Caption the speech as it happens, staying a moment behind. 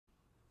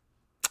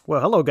Well,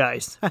 hello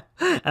guys.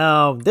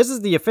 This is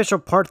the official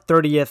part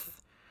 30th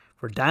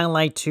for Dying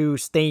Light 2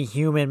 Stay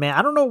Human, man.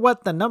 I don't know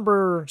what the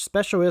number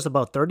special is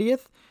about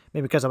 30th.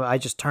 Maybe because I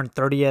just turned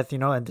 30th, you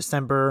know, in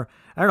December.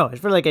 I don't know. It's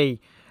for like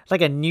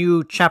a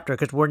new chapter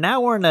because we're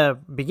in the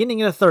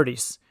beginning of the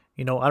 30s.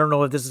 You know, I don't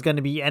know if this is going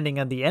to be ending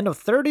at the end of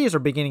 30s or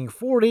beginning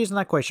 40s. I'm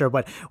not quite sure,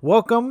 but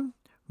welcome.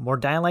 More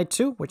Dying Light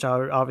 2, which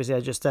obviously I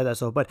just said that.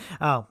 So, but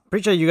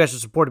appreciate you guys for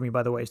supporting me,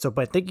 by the way. So,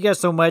 but thank you guys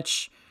so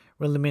much.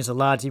 Really means a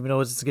lot, even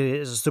though it's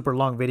a super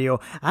long video.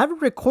 I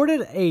haven't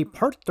recorded a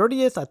part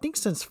 30th, I think,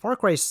 since Far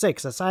Cry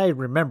 6, as I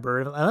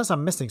remember. Unless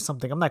I'm missing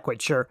something, I'm not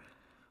quite sure.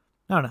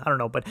 I don't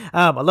know, but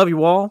I love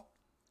you all.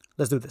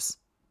 Let's do this.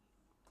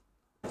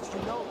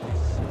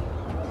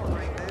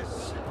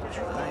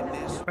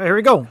 Alright, here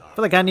we go. I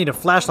feel like I need a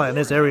flashlight in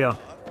this area.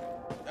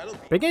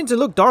 Beginning to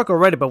look dark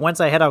already, but once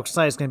I head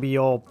outside, it's gonna be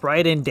all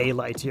bright and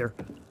daylight here.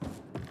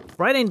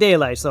 Bright and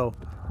daylight. So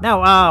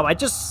now, I've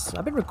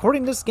been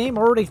recording this game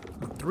already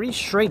 3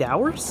 straight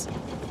hours.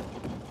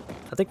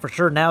 I think for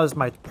sure now is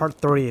my part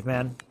 30th,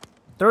 man.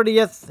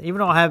 30th, even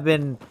though I have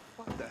been.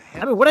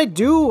 I mean, what I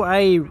do,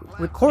 I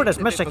record as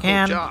much as I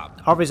can.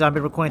 Obviously, I've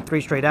been recording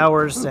 3 straight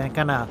hours and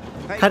kind of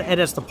cut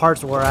edits the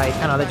parts where I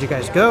kind of let you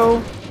guys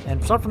go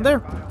and start from there.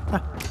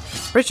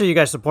 Appreciate you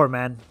guys' support,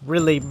 man.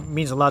 Really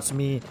means a lot to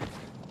me.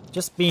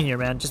 Just being here,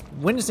 man. Just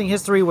witnessing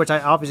history, which I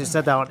obviously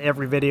said that on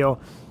every video.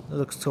 It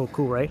looks so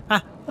cool, right?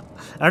 I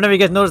don't know if you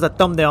guys noticed the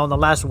thumbnail on the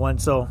last one.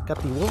 So,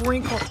 got the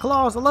Wolverine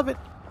claws. I love it.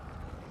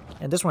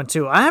 And this one,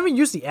 too. I haven't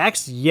used the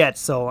axe yet,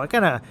 so I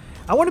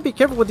want to be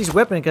careful with these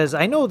weapons because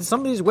I know some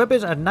of these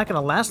weapons are not going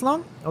to last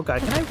long. Oh,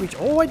 God. Can I reach?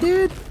 Oh, I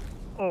did.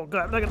 Oh,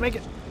 God. I'm not going to make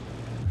it.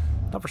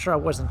 Not for sure I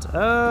wasn't.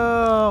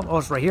 Oh,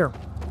 it's right here.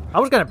 I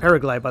was going to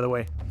paraglide, by the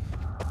way.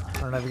 I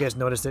don't know if you guys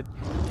noticed it.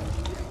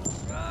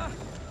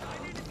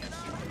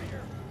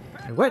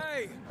 Hey, what?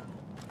 Hey!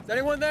 Is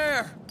anyone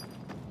there?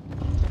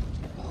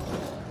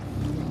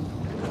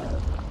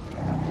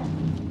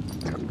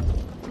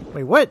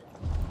 Wait, what?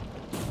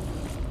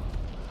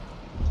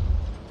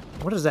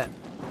 What is that?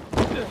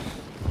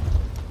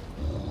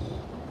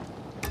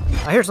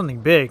 I hear something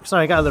big.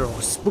 Sorry, I got a little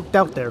spooked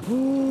out there.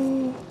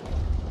 Ooh.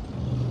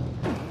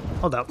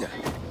 Hold up.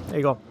 There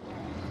you go.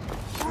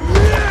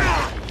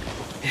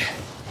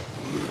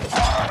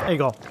 There you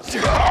go.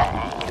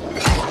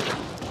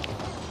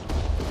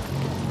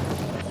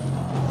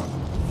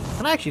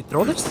 Can I actually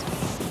throw this?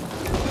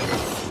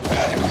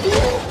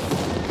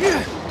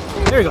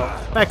 There you go.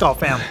 Back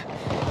off, fam.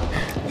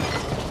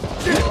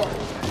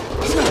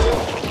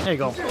 There you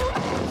go.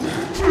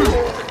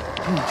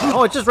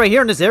 Oh, it's just right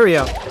here in this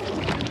area.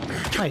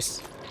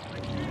 Nice.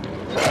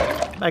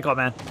 Back off,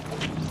 man.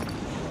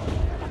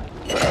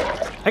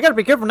 I gotta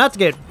be careful not to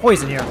get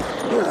poison here.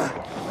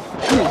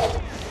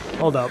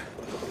 Hold up.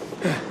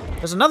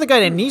 There's another guy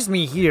that needs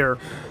me here.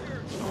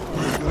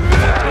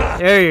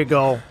 There you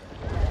go.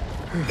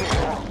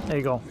 There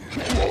you go.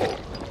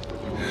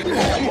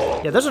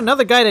 Yeah, there's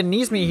another guy that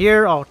needs me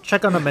here. I'll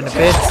check on him in a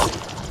bit.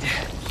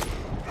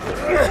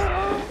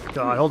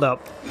 God, hold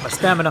up. My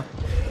stamina.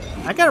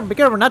 I gotta be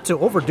careful not to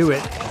overdo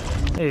it.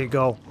 There you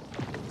go.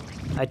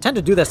 I tend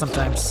to do that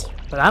sometimes,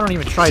 but I don't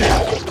even try to.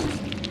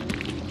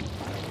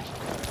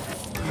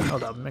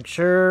 Hold up, make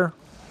sure.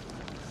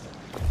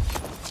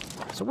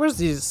 So where's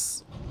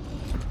these?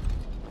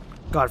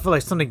 God, I feel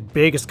like something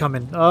big is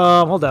coming.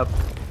 Hold up.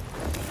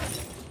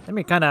 Let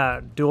me kind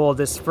of do all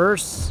this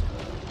first.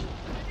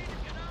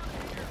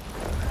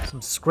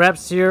 Some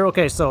scraps here.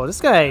 Okay, so this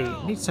guy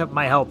needs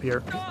my help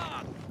here.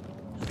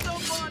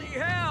 Somebody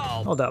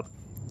help! Hold up.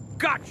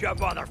 Gotcha,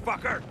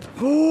 motherfucker!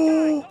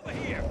 Oh! Over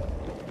here!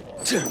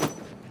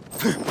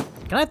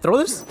 Can I throw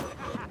this?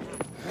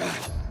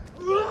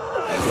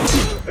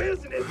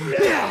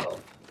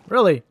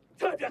 Really?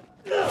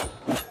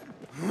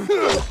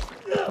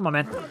 Come on,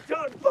 man.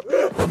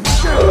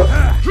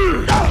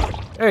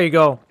 There you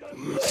go.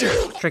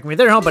 Trick me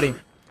there, huh, buddy?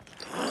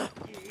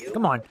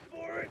 Come on.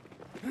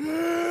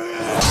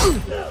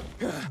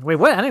 Wait,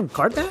 what? I didn't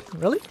guard that?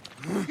 Really?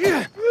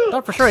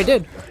 Thought for sure I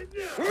did.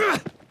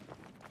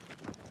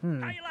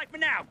 How you like me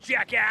now,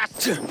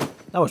 jackass?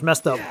 That was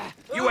messed up.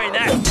 You ain't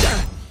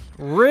that.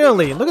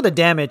 Really? Look at the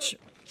damage.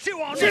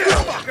 Chew on this,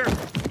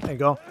 fucker! There you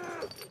go.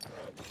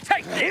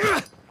 Take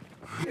this!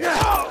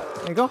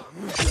 There you go.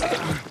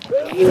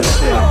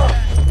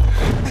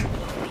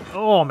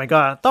 Oh my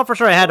god. I thought for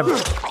sure I had him.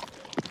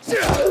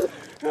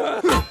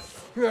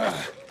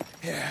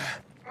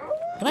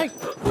 Can I?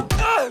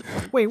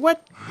 Wait,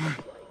 what?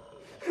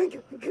 I'm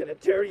gonna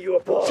tear you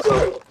apart.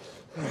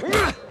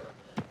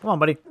 Come on,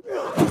 buddy.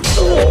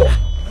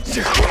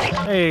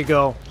 There you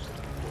go.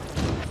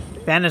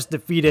 Bandits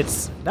defeated.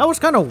 That was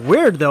kind of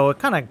weird, though. It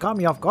kind of got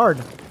me off guard.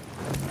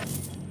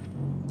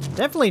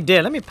 Definitely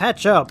did. Let me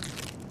patch up.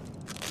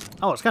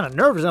 I was kind of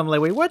nervous. I'm like,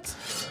 wait, what?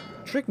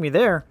 Tricked me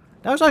there.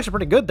 That was actually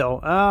pretty good,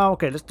 though.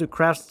 Okay, let's do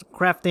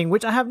crafting,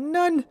 which I have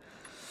none.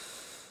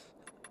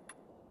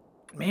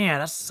 Man,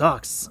 that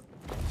sucks.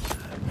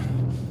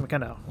 I'm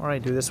kind of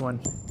already do this one.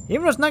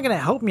 Even though it's not going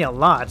to help me a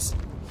lot.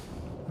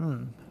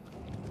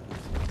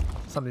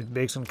 Something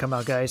big's gonna come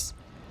out, guys.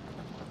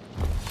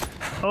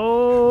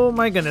 Oh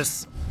my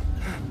goodness.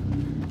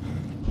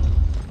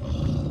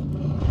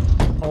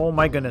 Oh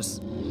my goodness.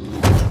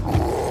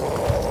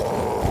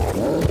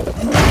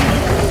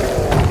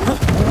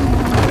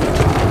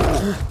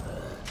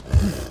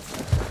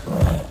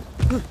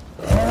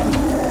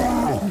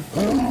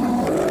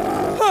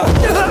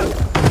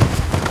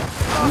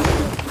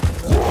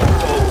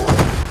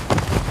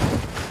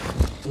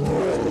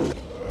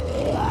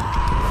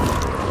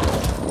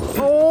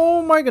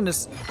 Oh my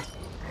goodness.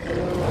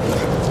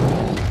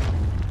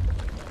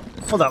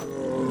 Hold up.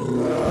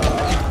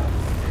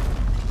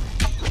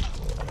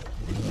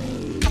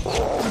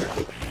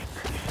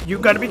 You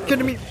gotta be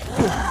kidding me.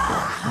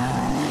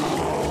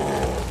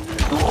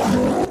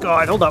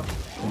 God, hold up.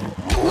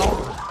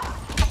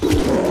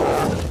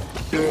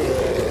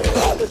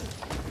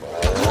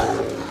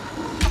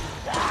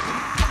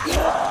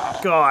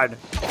 God.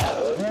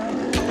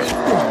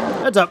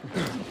 Heads up.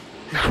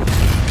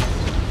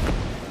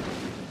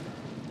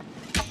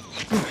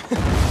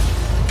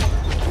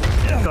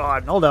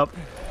 God, hold up.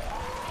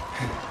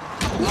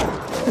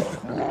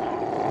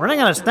 We're running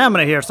out of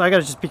stamina here, so I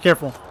gotta just be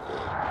careful.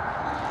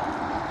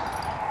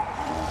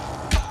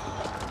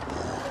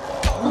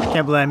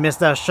 Can't believe I missed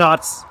that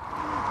shots.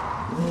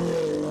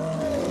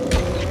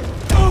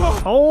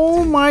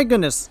 Oh my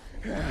goodness.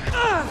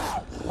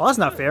 Well, that's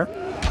not fair.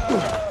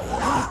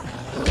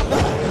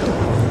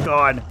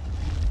 God.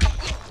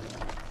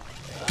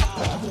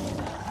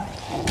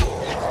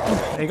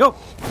 There you go.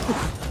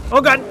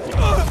 Oh god.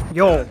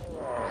 Yo.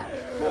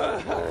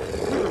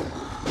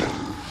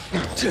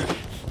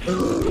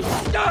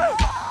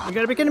 You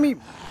gotta be kidding me.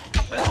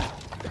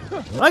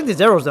 I like these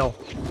arrows though.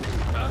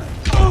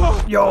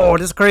 Yo,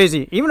 this is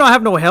crazy. Even though I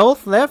have no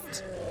health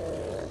left,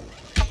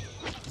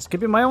 this could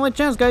be my only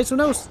chance, guys. Who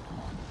knows?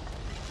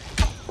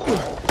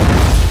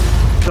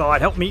 God,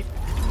 help me.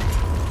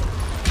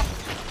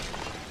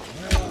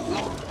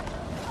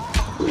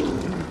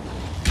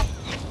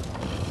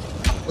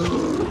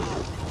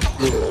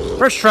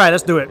 First try,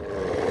 let's do it.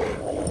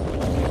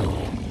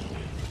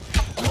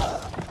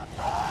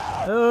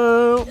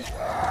 Oh,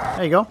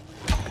 there you go.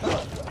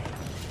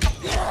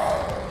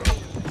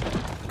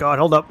 God,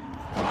 hold up.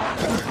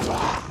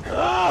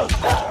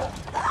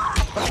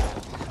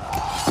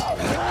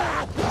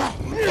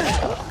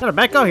 Gotta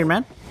back out here,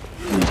 man.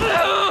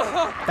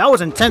 That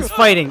was intense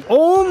fighting.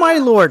 Oh my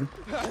lord.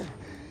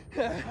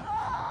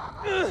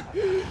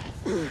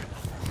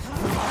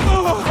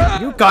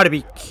 You gotta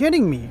be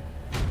kidding me.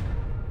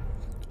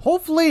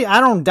 Hopefully I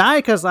don't die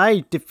because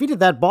I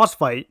defeated that boss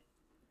fight.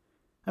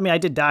 I mean, I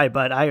did die,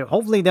 but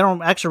hopefully they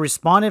don't actually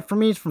respawn it for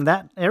me from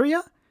that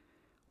area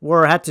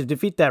where I had to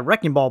defeat that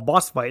wrecking ball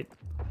boss fight.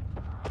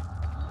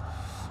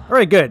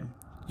 Alright, good.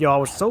 Yo, I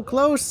was so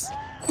close.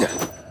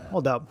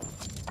 Hold up.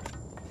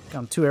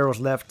 Got 2 arrows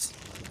left.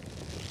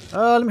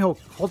 Let me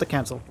hold the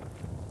cancel.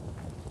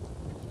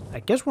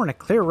 I guess we're in a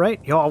clear, right?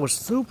 Yo, I was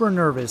super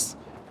nervous.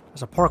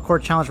 There's a parkour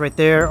challenge right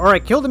there.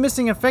 Alright, kill the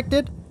missing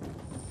infected.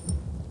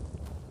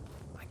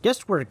 I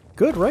guess we're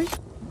good, right?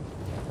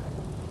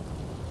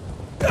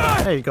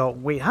 There you go.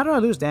 Wait, how did I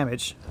lose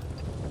damage?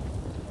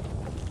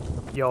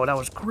 Yo, that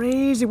was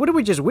crazy. What did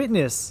we just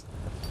witness?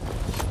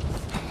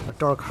 A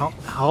dark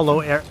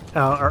hollow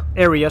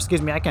area.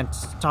 Excuse me, I can't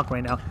talk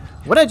right now.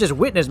 What I just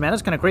witnessed, man,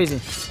 that's kind of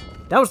crazy.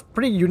 That was a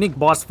pretty unique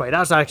boss fight. That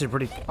was actually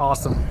pretty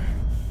awesome.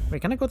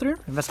 Wait, can I go through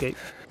here? Investigate.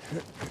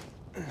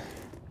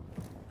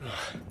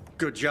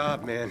 Good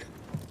job, man.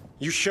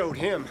 You showed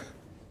him.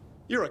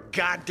 You're a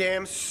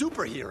goddamn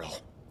superhero.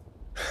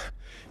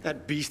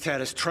 That beast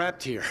had us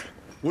trapped here.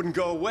 Wouldn't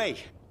go away.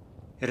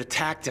 It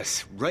attacked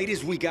us right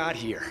as we got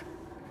here.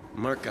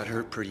 Mark got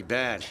hurt pretty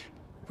bad.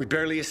 We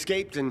barely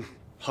escaped and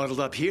huddled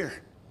up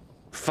here.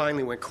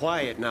 Finally went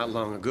quiet not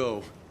long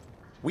ago.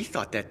 We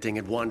thought that thing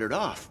had wandered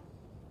off.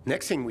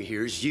 Next thing we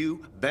hear is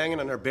you banging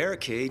on our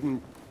barricade,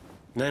 and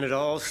then it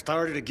all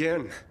started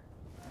again.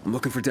 I'm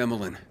looking for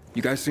Demolin.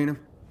 You guys seen him?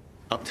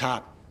 Up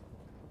top.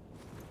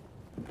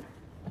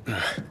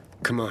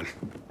 Come on.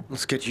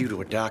 Let's get you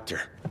to a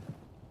doctor.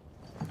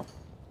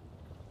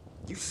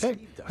 You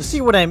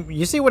see what I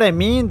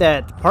mean?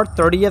 That part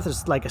 30th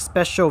is like a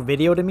special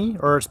video to me,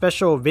 or a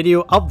special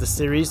video of the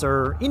series,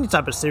 or any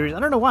type of series. I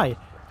don't know why.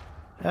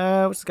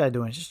 What's this guy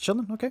doing? Just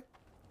chilling? Okay.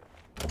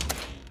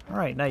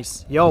 Alright,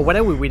 nice. Yo, what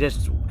did we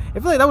just... I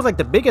feel like that was like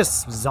the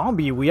biggest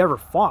zombie we ever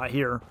fought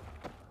here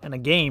in a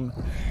game.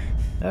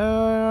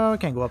 I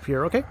can't go up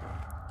here, okay.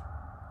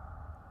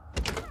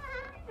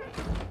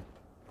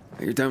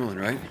 Hey, you're Demolin,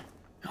 right?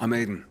 I'm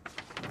Aiden.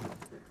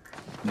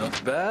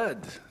 Not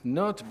bad,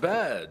 not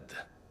bad.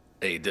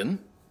 Aiden,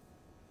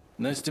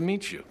 nice to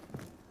meet you.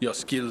 Your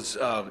skills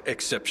are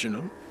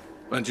exceptional,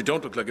 and you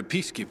don't look like a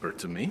peacekeeper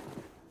to me.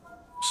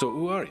 So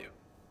who are you?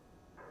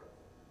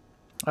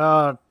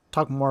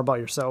 Talk more about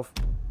yourself.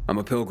 I'm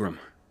a pilgrim.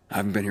 I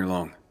haven't been here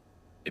long.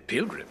 A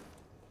pilgrim?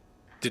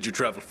 Did you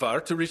travel far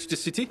to reach the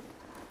city?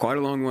 Quite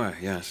a long way,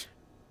 yes.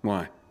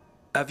 Why?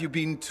 Have you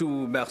been to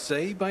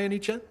Marseille by any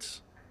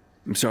chance?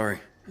 I'm sorry.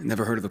 I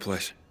never heard of the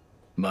place.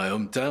 My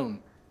hometown.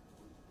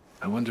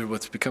 I wonder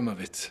what's become of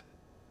it.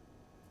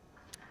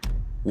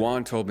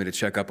 Juan told me to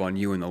check up on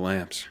you and the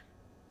lamps.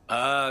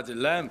 Ah, the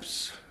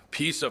lamps.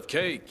 Piece of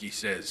cake, he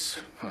says.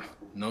 Huh,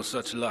 no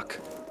such luck.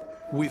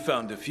 We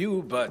found a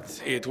few,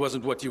 but it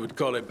wasn't what you would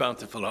call a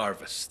bountiful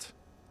harvest.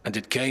 And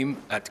it came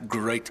at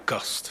great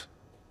cost.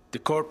 The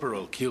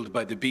corporal killed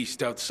by the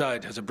beast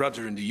outside has a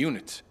brother in the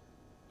unit.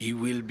 He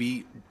will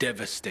be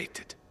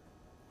devastated.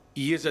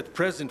 He is at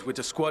present with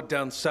a squad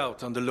down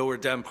south on the lower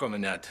dam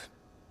promenade.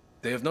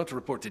 They have not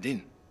reported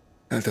in.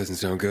 That doesn't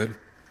sound good.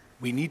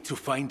 We need to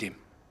find him.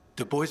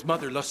 The boy's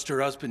mother lost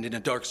her husband in a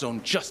dark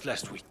zone just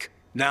last week.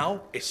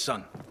 Now, a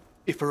son.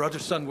 If her other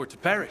son were to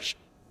perish,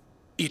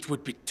 it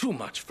would be too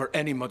much for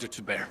any mother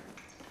to bear.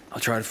 I'll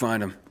try to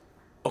find him.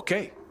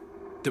 Okay.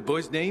 The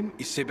boy's name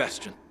is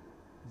Sebastian.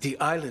 The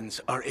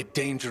islands are a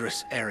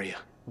dangerous area.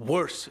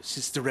 Worse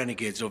since the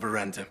renegades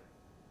overran them.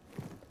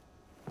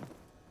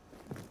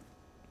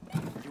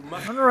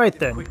 Alright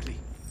then. Quickly.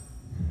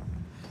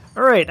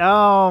 Alright,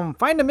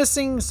 find the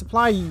missing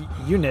supply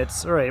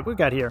units. Alright, what we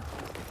got here?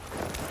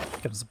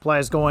 Got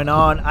supplies going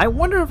on. I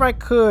wonder if I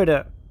could,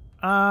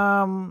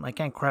 I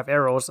can't craft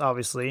arrows,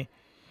 obviously.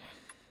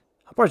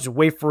 I'll probably just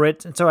wait for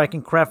it until I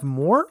can craft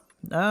more.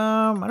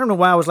 I don't know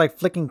why I was like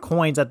flicking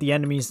coins at the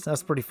enemies.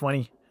 That's pretty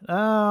funny.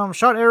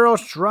 Shot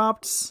arrows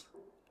dropped.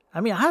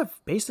 I mean, I have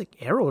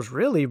basic arrows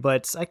really,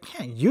 but I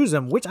can't use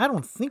them, which I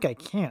don't think I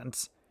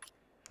can't.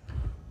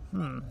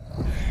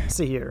 Let's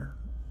see here.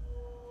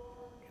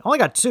 I only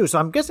got 2, so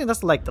I'm guessing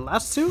that's like the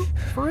last 2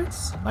 for it.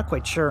 Not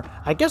quite sure.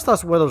 I guess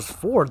that's where those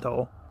 4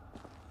 though.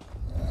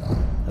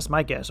 That's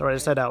my guess. Alright,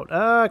 let's head out.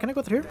 Can I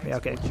go through here? Yeah,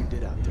 okay.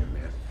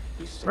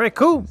 Alright,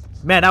 cool.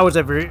 Man, that was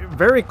a very,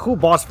 very cool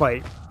boss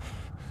fight.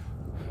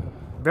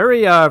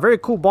 Very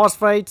cool boss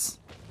fights.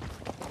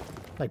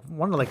 Like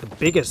one of like the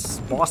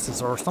biggest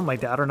bosses or something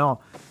like that. I don't know.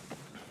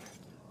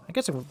 I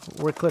guess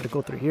we're clear to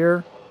go through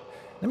here.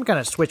 Let me kind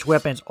of switch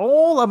weapons.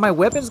 All of my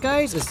weapons,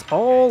 guys, is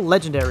all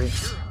legendary.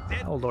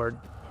 Oh lord,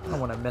 I don't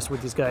want to mess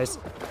with these guys.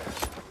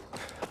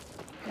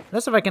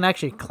 Let's see if I can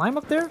actually climb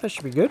up there. That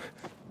should be good.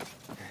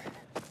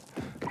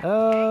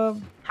 How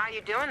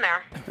you doing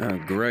there? Oh,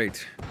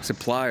 great.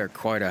 Supply are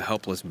quite a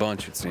helpless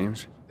bunch, it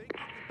seems.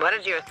 What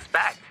did you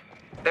expect?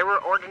 There were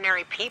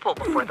ordinary people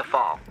before the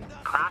fall.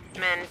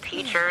 Craftsmen,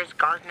 teachers,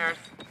 gardeners,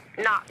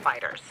 not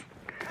fighters.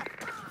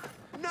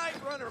 Night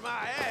runner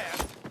my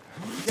ass.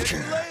 Catch you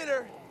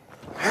later.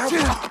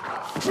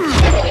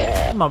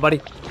 Come on,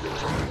 buddy.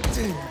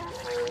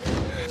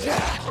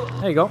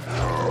 There you go.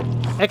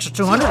 Extra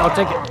 200, I'll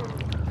take it.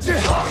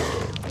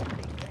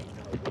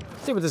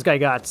 Let's see what this guy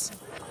got.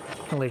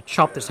 Can really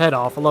chop this head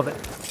off. I love it.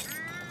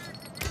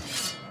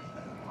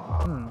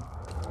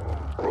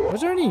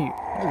 Was there any...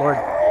 Oh, Lord.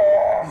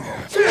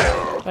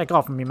 Back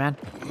off of me, man.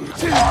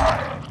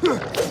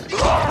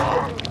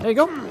 There you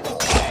go.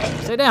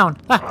 Stay down.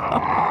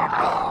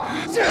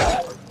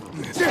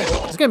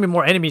 There's gonna be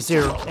more enemies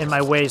here in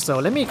my way, so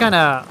let me kind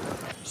of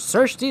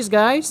search these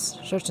guys.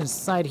 Search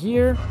inside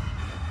here.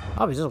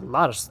 Obviously, there's a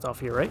lot of stuff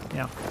here, right?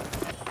 Yeah.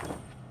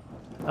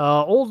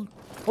 Old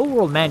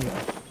world manual,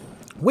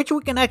 which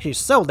we can actually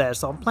sell that,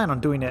 so I'm planning on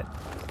doing it.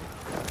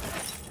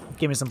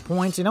 Give me some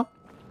points, you know.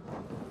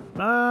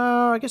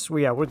 I guess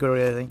we're good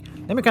with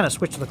everything. Let me kind of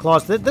switch to the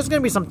claws. There's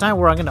gonna be some time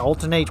where I'm gonna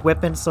alternate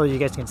weapons, so you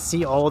guys can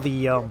see all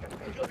the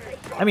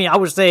I mean, I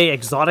would say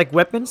exotic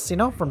weapons, you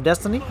know, from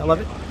Destiny. I love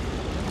it.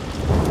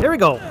 Here we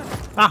go.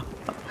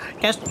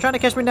 Trying to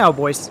catch me now,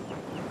 boys.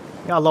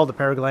 Yeah, I love the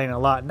paragliding a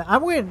lot.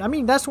 I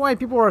mean, that's why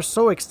people are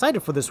so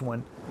excited for this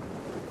one.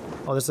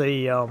 Oh, there's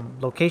a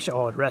location.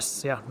 Oh, it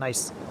rests. Yeah,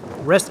 nice.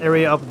 Rest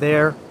area up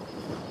there.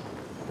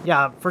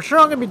 Yeah, for sure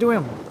I'm going to be doing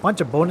a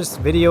bunch of bonus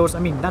videos. I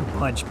mean, not a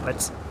bunch,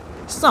 but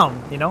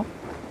some, you know?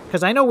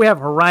 Because I know we have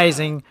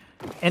Horizon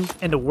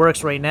in the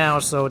works right now,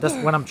 so that's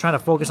what I'm trying to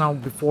focus on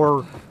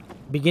before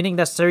beginning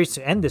that series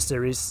to end this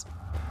series.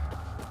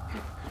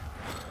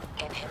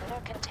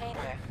 Inhibitor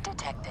container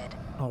detected.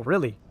 Oh,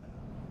 really?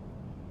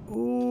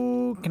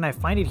 Ooh, can I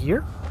find it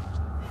here?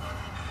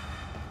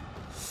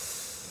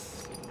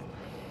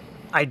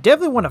 I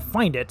definitely want to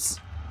find it.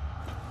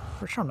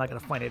 For sure I'm not going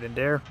to find it in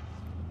there.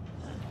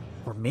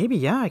 Or maybe,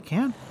 yeah, I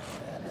can.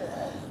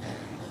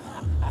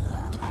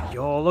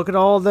 Yo, look at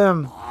all of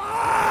them.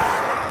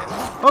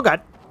 Oh,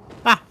 God.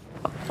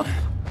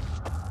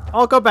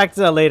 I'll go back to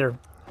that later.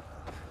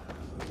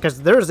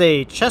 Because there's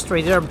a chest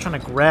right there I'm trying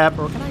to grab.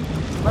 Or can I...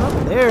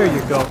 Oh, there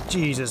you go.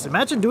 Jesus.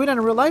 Imagine doing that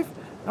in real life.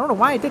 I don't know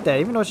why I did that,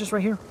 even though it's just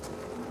right here.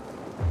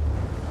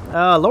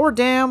 Lower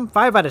dam,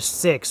 5 out of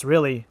 6,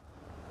 really.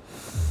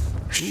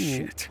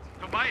 Shit.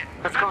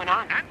 What's going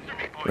on?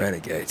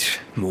 Renegades.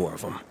 More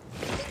of them.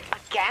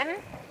 Again?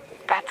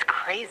 That's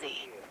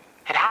crazy.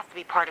 It has to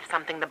be part of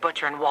something the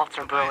Butcher and Waltz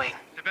are brewing.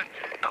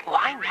 But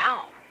why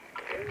now?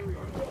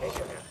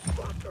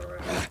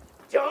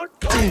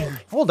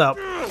 Hold up.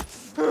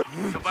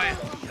 Tobias,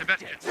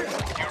 Sebastian,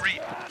 you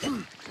read.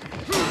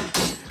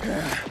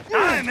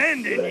 I'm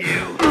ending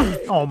you.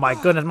 Oh my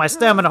goodness, my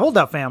stamina. Hold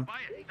up, fam.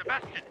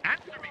 Sebastian,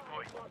 answer me,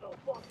 boy.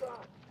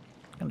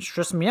 It's gonna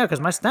stress me out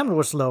because my stamina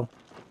was slow.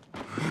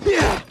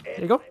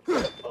 There you go.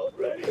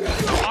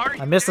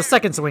 I missed the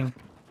second swing.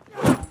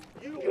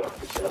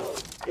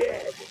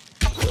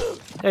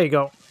 There you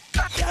go.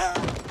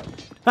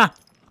 Ha!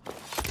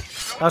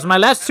 That was my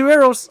last 2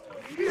 arrows.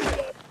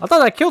 I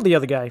thought I killed the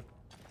other guy.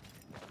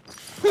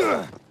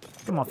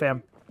 Come on,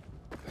 fam.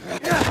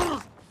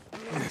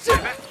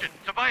 Sebastian,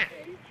 Tobias,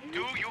 do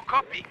you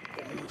copy?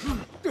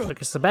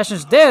 Look,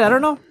 Sebastian's dead. I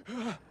don't know.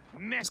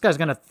 This guy's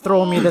gonna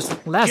throw me this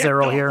last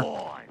arrow here.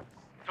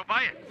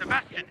 Tobias,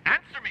 Sebastian,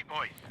 answer me,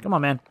 boys. Come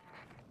on, man.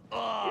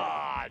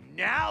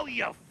 Now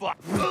you fuck.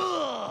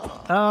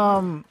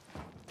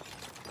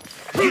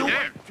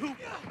 There.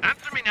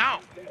 Answer me now.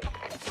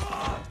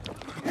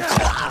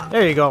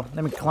 There you go.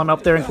 Let me climb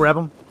up there and grab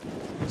him.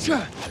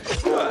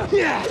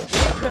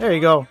 There you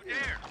go.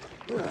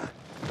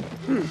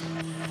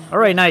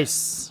 Alright,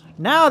 nice.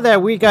 Now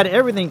that we got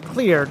everything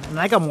cleared, and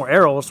I got more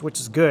arrows, which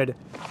is good.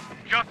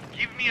 Just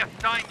give me a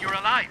sign you're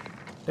alive.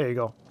 There you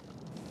go.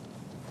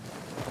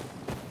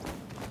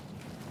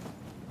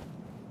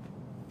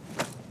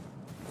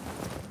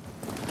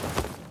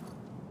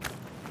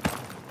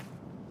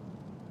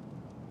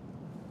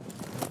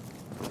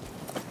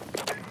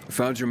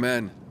 Found your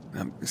men.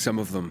 Some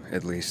of them,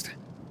 at least.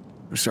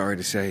 I'm sorry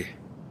to say.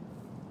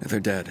 They're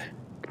dead.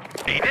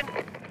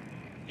 Aiden?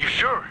 You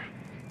sure?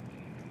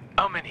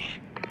 How many?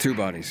 2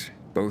 bodies.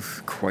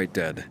 Both quite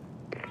dead.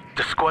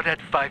 The squad had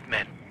 5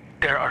 men.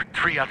 There are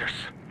 3 others.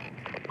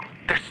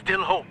 There's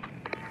still hope.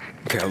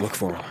 Okay, I'll look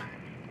for them.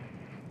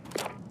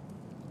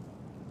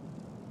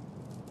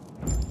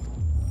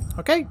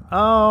 Okay,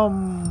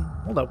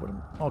 hold up.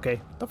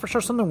 Okay, thought for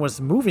sure something was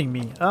moving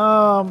me.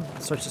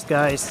 Search this,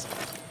 guys.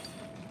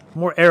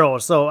 More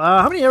arrows. So,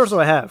 how many arrows do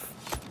I have?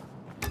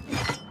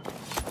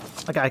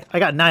 Okay, I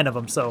got 9 of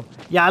them, so...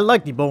 Yeah, I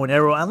like the bow and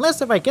arrow.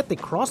 Unless if I get the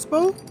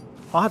crossbow,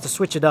 I'll have to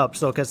switch it up.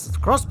 So, because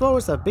crossbow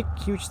is a big,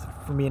 huge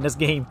for me in this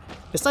game.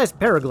 Besides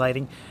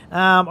paragliding.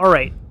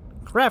 Alright.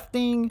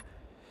 Crafting.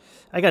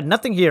 I got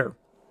nothing here.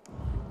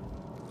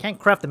 Can't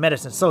craft the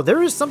medicine. So,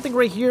 there is something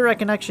right here I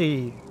can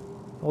actually...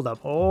 Hold up.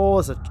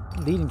 Oh, there's a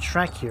leading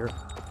track here.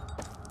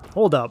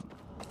 Hold up.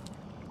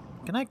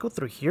 Can I go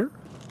through here?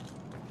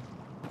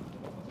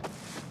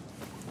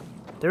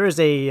 There is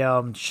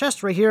a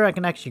chest right here I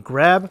can actually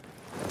grab.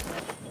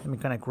 Let me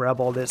kind of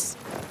grab all this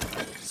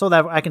so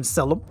that I can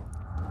sell them.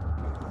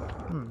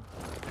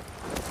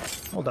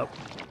 Hold up.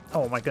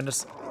 Oh my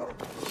goodness.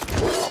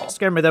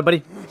 Scared me there,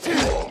 buddy.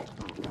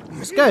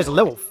 This guy's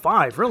level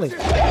 5, really.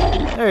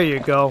 There you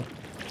go.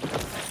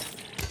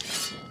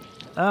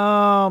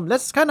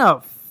 Let's kind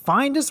of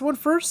find this one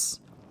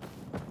first.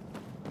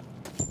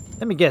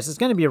 Let me guess. It's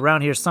going to be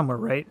around here somewhere,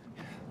 right?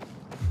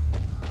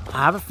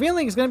 I have a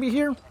feeling it's going to be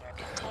here.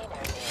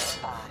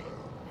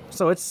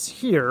 So it's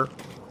here.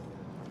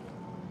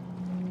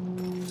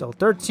 So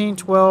 13,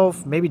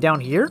 12, maybe down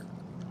here?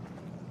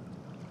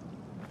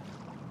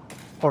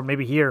 Or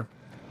maybe here.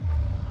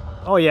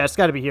 Oh yeah, it's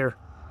gotta be here.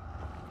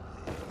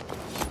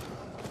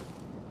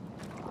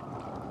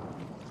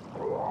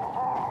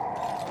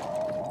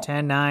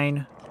 Ten,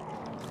 9.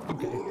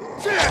 Okay.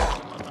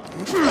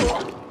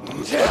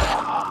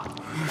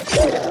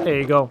 There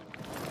you go.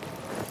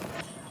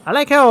 I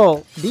like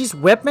how these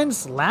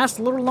weapons last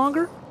a little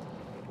longer.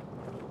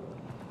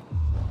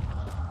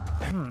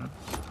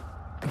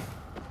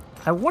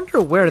 I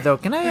wonder where, though.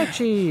 Can I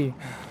actually...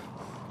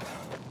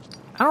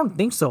 I don't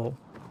think so.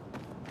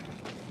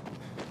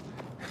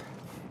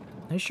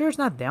 Are you sure it's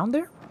not down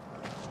there?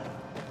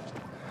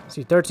 Let's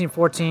see, 13,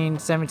 14,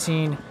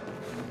 17.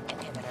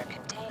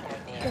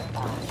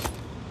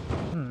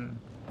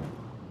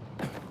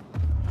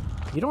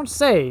 You don't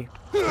say.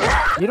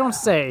 You don't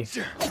say.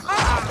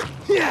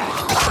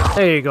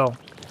 There you go.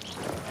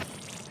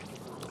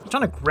 I'm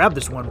trying to grab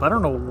this one, but I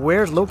don't know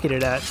where it's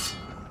located at.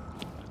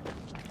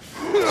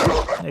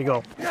 There you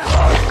go.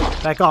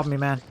 Back off me,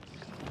 man.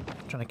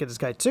 Trying to get this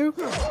guy too.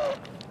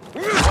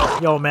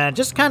 Yo, man,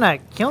 just kind of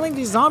killing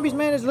these zombies,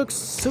 man. It looks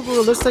super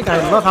realistic.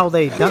 I love how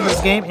they done this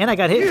game, and I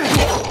got hit.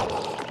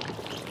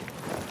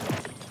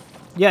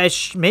 Yeah,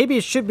 maybe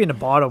it should be in the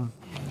bottom.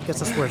 I guess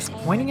that's where it's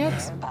pointing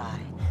at.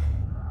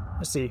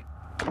 Let's see.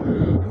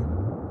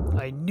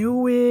 I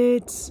knew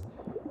it.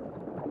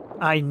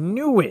 I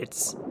knew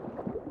it.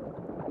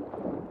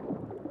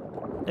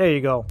 There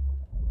you go.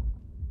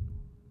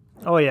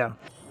 Oh yeah.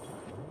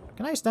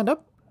 Can I stand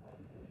up?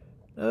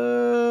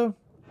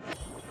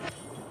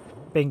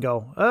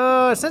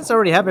 Bingo. Since I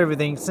already have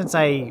everything, since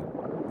I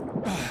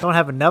don't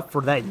have enough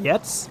for that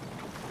yet.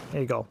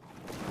 There you go.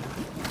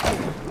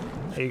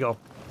 There you go.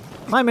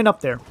 Climbing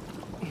up there.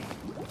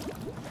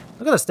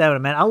 Look at the stamina,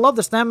 man. I love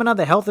the stamina,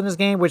 the health in this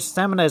game, which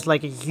stamina is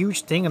like a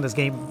huge thing in this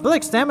game. I feel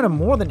like stamina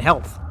more than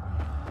health.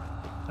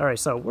 Alright,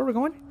 so where are we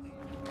going?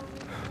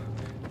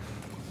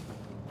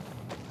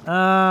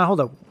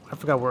 Hold up. I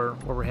forgot where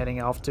we're heading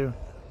off to.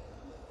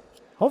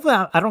 Hopefully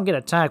I don't get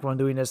attacked when I'm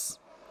doing this.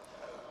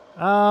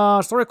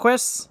 Story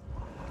quests.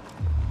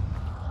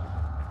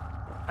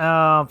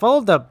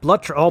 Follow the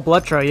blood trail. Oh,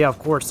 blood trail. Yeah, of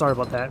course. Sorry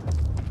about that.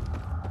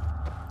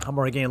 I'm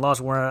already getting lost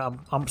where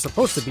I'm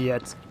supposed to be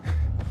at.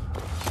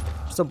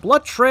 So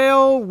blood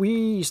trail,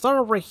 we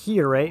started right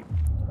here, right?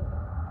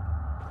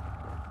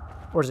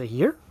 Or is it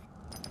here?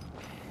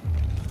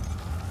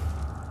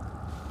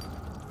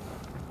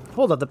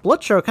 Hold up, the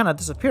blood trail kind of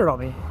disappeared on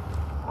me.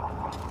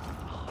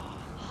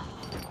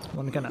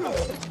 Let me kind of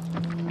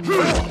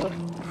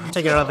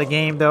take it out of the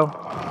game, though.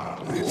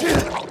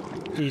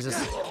 Jesus.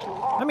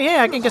 I mean, hey,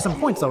 I can get some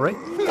points, though, right?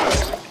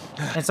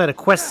 Inside a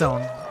quest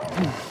zone.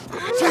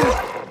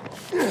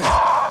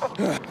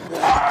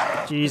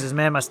 Jesus,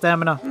 man, my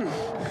stamina.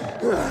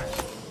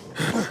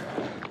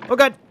 Oh,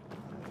 God.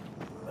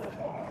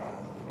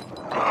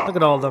 Look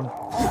at all of them.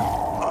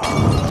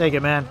 Take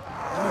it, man.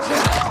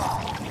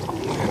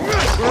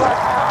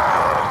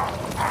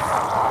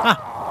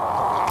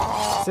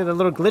 Huh. See the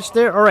little glitch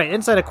there? Alright,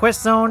 inside a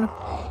quest zone.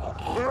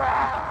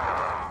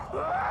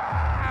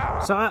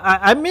 So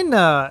I'm in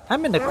the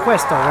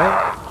quest, though,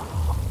 right?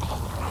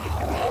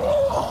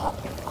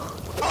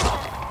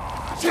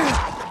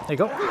 There you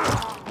go.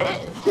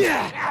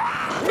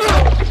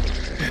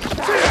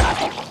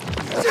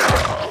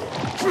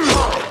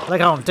 I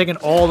like how I'm taking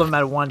all of them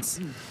at once.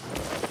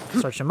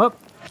 Search them up.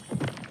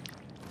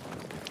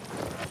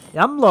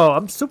 Yeah, I'm low.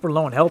 I'm super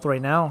low in health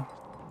right now.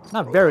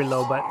 Not very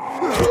low, but...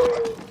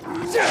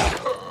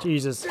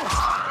 Jesus. If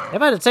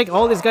I had to take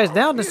all these guys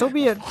down, then so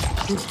be it.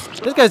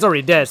 This guy's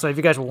already dead, so if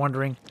you guys were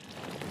wondering.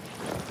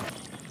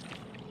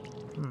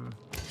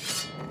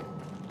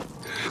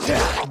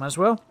 Might as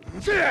well.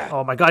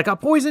 Oh my god, I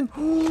got poisoned!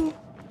 I'm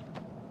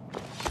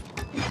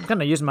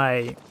gonna use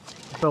my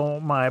bow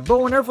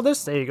and arrow for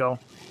this. There you go.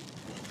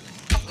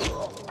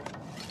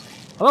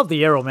 I love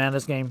the arrow, man,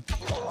 this game.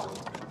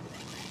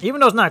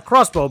 Even though it's not a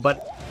crossbow,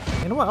 but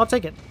you know what? I'll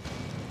take it.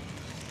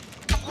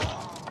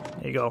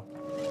 There you go.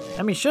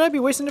 I mean, should I be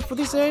wasting it for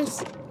these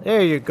days?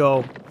 There you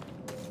go.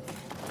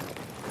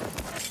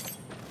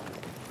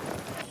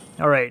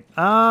 Alright,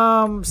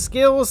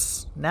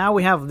 skills. Now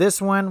we have this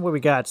one. What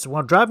we got? So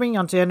while driving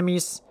onto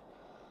enemies.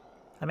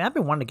 I mean, I've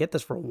been wanting to get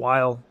this for a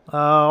while.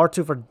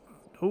 R2 for...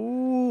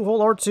 Ooh,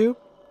 hold R2.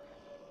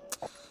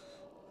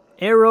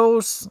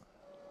 Arrows.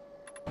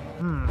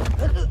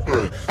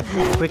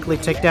 Quickly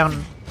take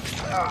down...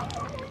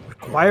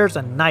 Requires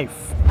a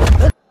knife.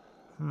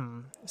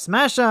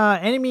 Smash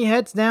enemy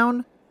heads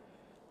down.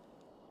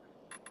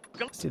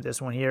 Let's do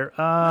this one here.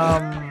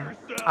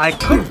 I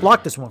could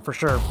block this one for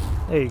sure.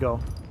 There you go.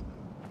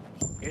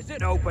 Is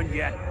it open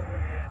yet?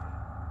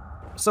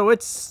 So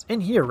it's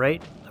in here,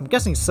 right? I'm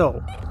guessing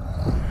so.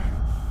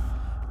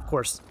 Of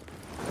course.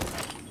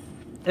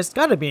 It's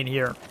gotta be in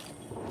here.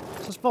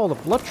 Let's follow the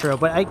blood trail,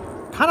 but I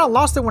kind of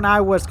lost it when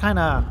I was kind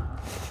of...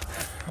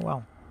 Oh,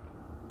 well.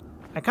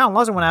 I kind of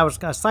lost it when I was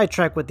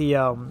sidetracked with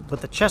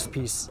the chest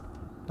piece.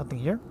 Nothing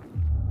here?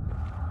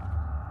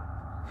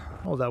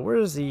 Hold on, where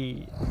is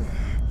the...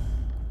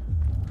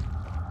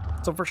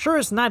 So for sure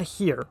it's not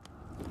here.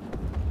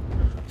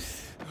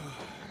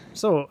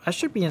 So I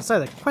should be inside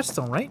the quest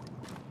zone, right?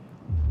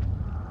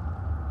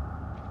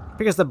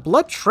 Because the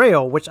blood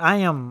trail, which I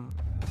am...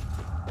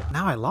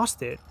 Now I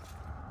lost it.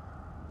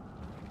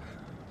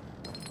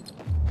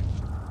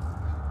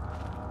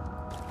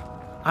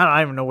 I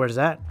don't even know where's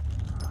that.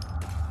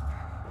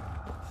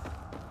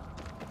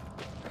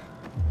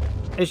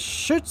 It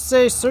should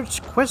say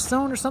search quest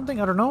zone or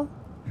something. I don't know.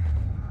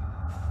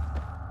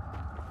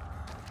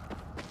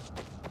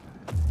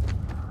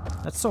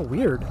 That's so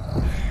weird.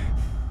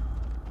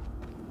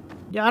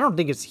 Yeah, I don't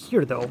think it's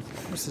here though.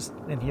 What's this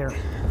in here?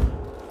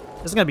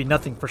 There's gonna be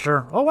nothing for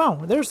sure. Oh wow,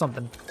 there's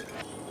something.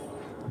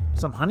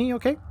 Some honey,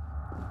 okay.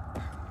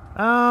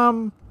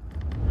 I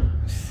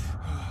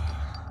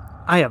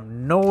have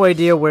no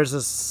idea where's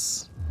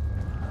this...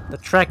 The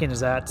tracking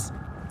is at.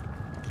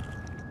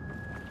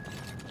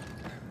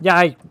 Yeah,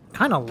 I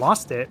kind of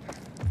lost it.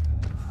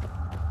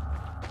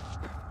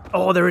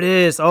 Oh, there it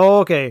is. Oh,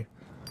 okay.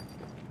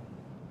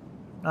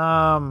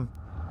 Yeah,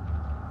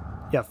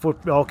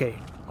 okay.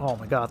 Oh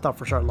my god, I thought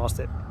for sure I lost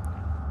it.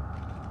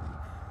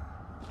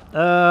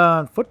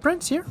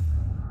 Footprints here?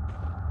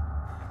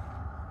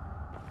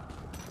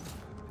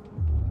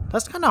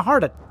 That's kind of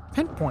hard to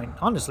pinpoint,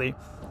 honestly.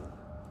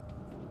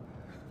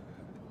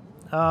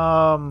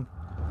 Oh,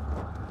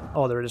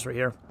 there it is right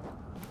here.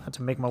 I have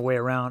to make my way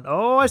around.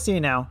 Oh, I see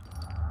now.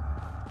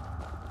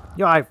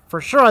 Yo, I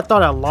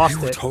thought I lost it.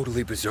 You were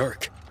totally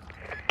berserk.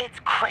 It's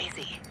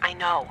crazy, I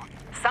know.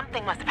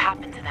 Something must have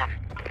happened to them.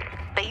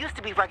 They used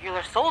to be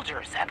regular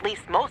soldiers, at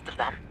least most of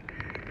them.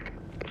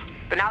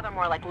 But now they're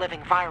more like living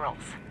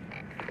virals.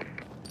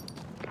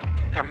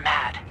 They're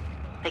mad.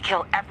 They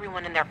kill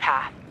everyone in their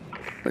path.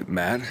 Like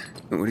mad?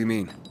 What do you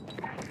mean?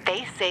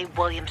 They say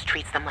Williams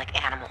treats them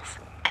like animals,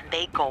 and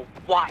they go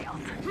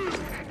wild.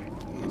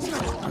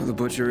 Oh, the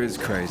butcher is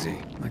crazy,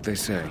 like they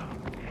say.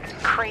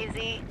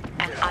 Crazy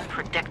and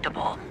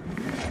unpredictable.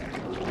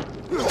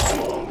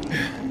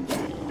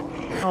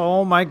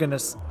 Oh my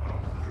goodness.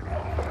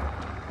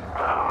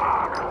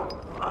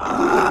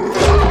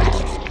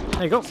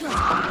 There you go.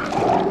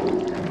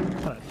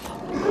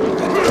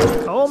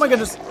 Oh my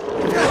goodness.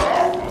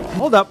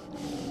 Hold up.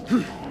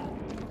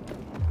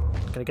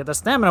 Gotta get the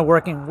stamina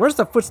working. Where's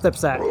the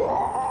footsteps at?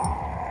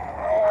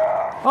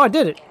 Oh, I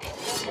did it.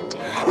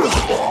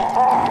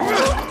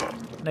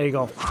 There you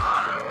go.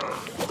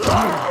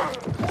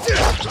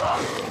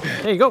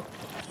 There you go.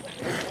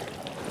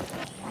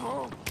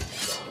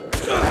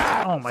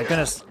 Oh my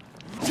goodness.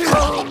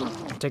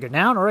 Take it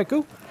down. All right,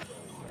 cool.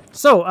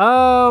 So,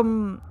 I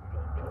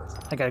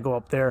gotta go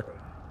up there.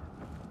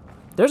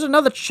 There's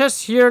another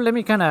chest here. Let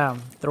me kind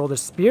of throw the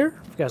spear.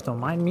 If you guys don't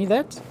mind me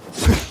that.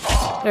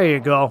 There you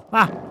go.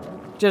 Ah,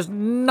 just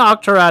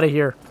knocked her out of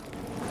here.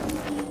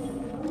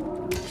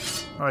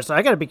 All right, so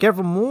I gotta be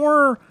careful.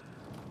 More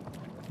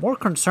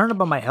concerned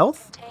about my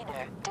health.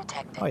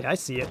 Oh yeah, I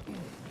see it.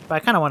 But I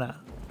kind of want to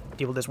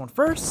deal with this one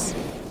first.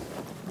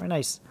 Very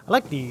nice. I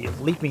like the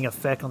leaping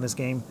effect on this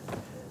game.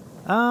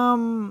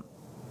 Although,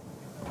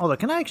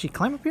 can I actually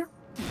climb up here?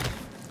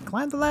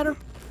 Climb the ladder?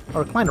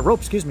 Or climb the rope,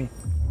 excuse me.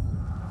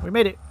 We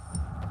made it.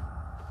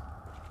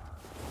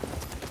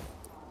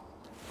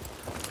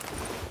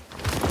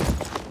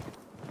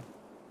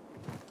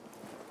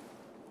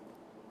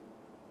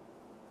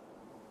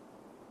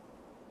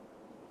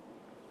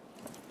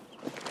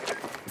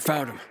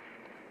 Found him.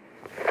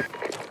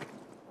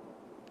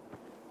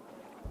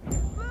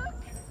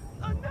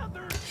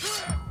 Another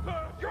trap!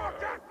 You're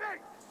dead,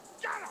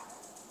 get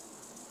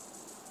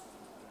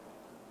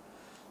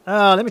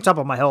him! Let me top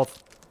up my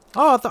health.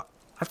 Oh,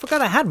 I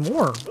forgot I had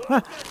more.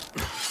 Huh.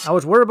 I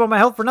was worried about my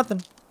health for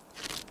nothing.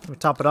 Let me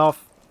top it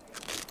off.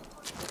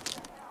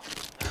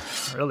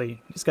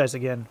 Really? These guys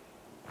again.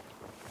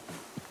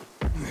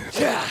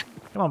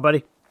 Come on,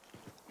 buddy.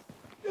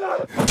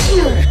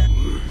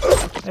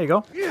 There you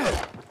go.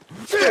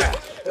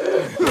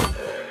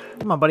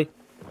 Come on, buddy.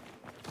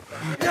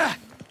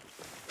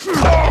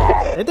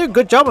 They did a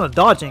good job on the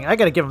dodging. I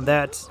gotta give them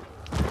that.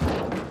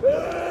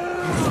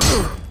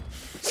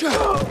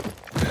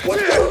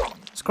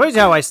 It's crazy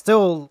how I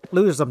still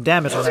lose some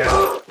damage on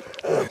that.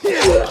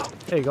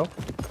 There you go.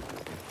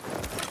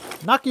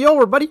 Knock you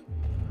over, buddy.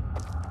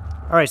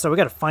 Alright, so we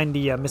gotta find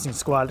the missing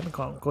squad. Let me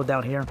go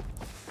down here.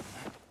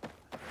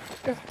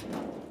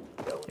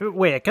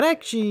 Wait, can I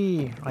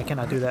actually... I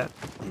cannot do that.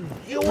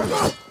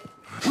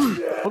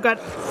 Oh god.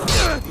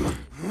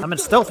 I'm in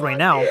stealth right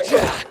now.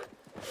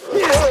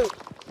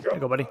 There you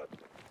go, buddy.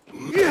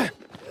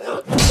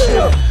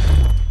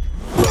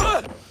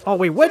 Oh,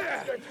 wait, what?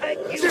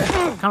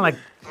 Kind of like...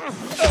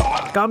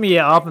 got me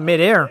off in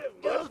midair.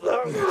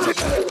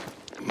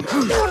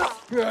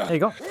 There you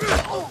go.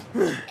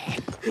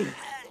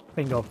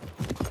 Bingo.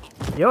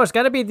 Yo, it's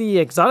gotta be the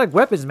exotic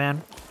weapons,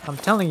 man. I'm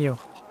telling you.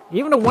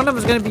 Even though one of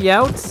them is gonna be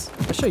out,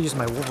 I should use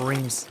my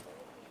Wolverines.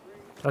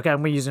 Okay,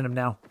 I'm using them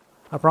now.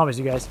 I promise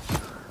you guys.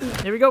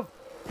 Here we go.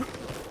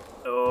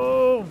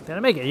 Oh, can I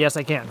make it? Yes,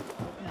 I can.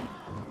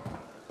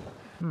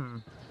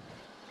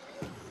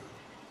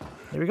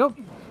 Here we go.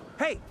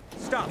 Hey,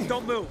 stop!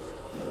 Don't move.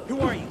 Who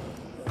are you?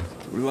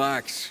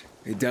 Relax.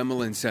 Hey,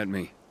 Demolin sent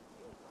me.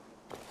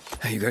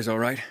 Hey, you guys all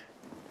right?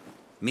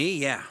 Me,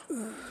 yeah.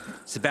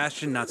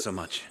 Sebastian, not so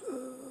much.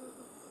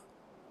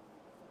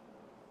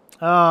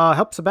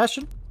 Help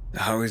Sebastian?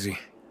 How is he?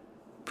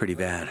 Pretty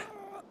bad.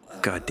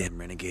 Goddamn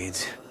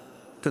renegades.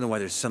 Don't know why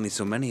there's suddenly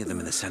so many of them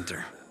in the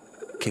center.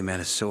 Came at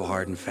us so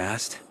hard and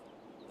fast.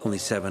 Only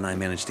Seb and I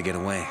managed to get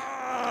away.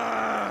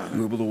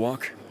 You able to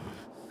walk?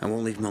 I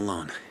won't leave him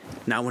alone.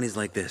 Not when he's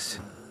like this.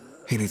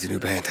 He needs a new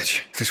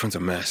bandage. This one's a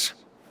mess.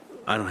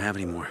 I don't have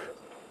any more.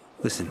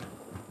 Listen,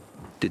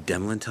 did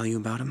Demolin tell you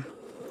about him?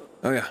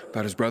 Oh yeah,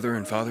 about his brother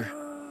and father?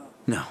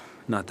 No,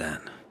 not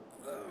that.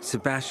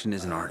 Sebastian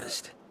is an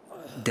artist.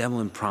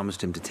 Demolin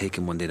promised him to take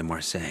him one day to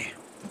Marseille.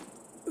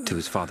 To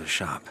his father's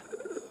shop.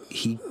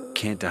 He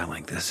can't die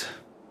like this.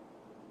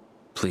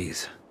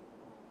 Please.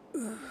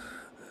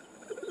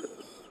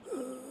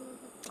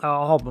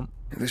 I'll help him.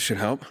 This should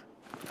help.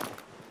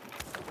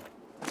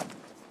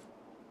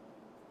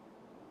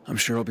 I'm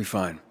sure I'll be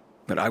fine.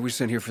 But I was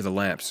sent here for the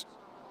lamps.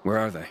 Where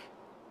are they?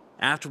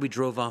 After we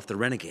drove off the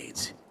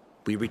renegades,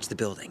 we reached the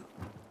building.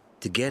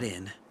 To get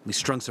in, we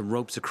strung some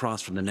ropes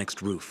across from the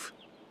next roof.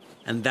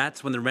 And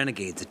that's when the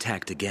renegades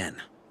attacked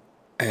again.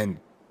 And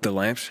the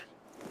lamps?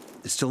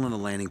 They're still on the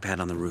landing pad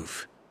on the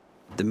roof.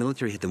 The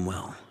military hit them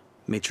well,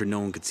 made sure no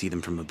one could see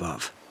them from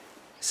above.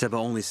 Seba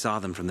only saw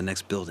them from the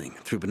next building,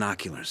 through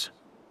binoculars.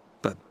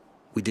 But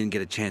we didn't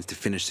get a chance to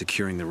finish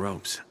securing the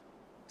ropes.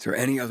 Is there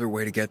any other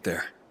way to get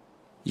there?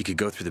 You could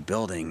go through the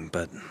building,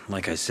 but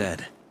like I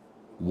said,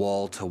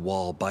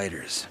 wall-to-wall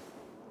biters.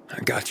 I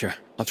gotcha.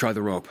 I'll try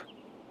the rope.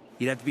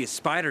 You'd have to be a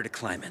spider to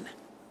climb in.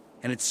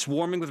 And it's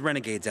swarming with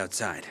renegades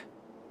outside.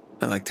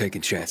 I like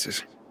taking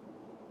chances.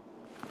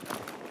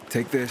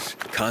 Take this,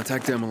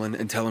 contact Demolin,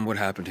 and tell him what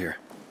happened here.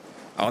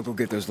 I'll go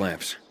get those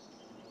lamps.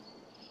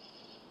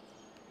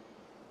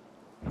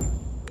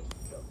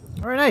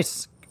 Very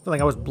nice. I feel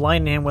like I was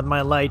blinding him with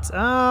my lights.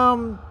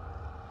 I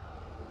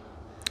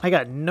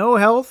got no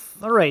health.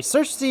 Alright,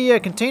 search the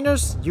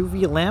containers,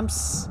 UV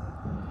lamps.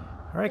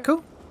 Alright,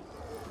 cool.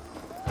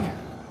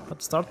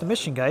 Let's start the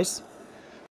mission, guys.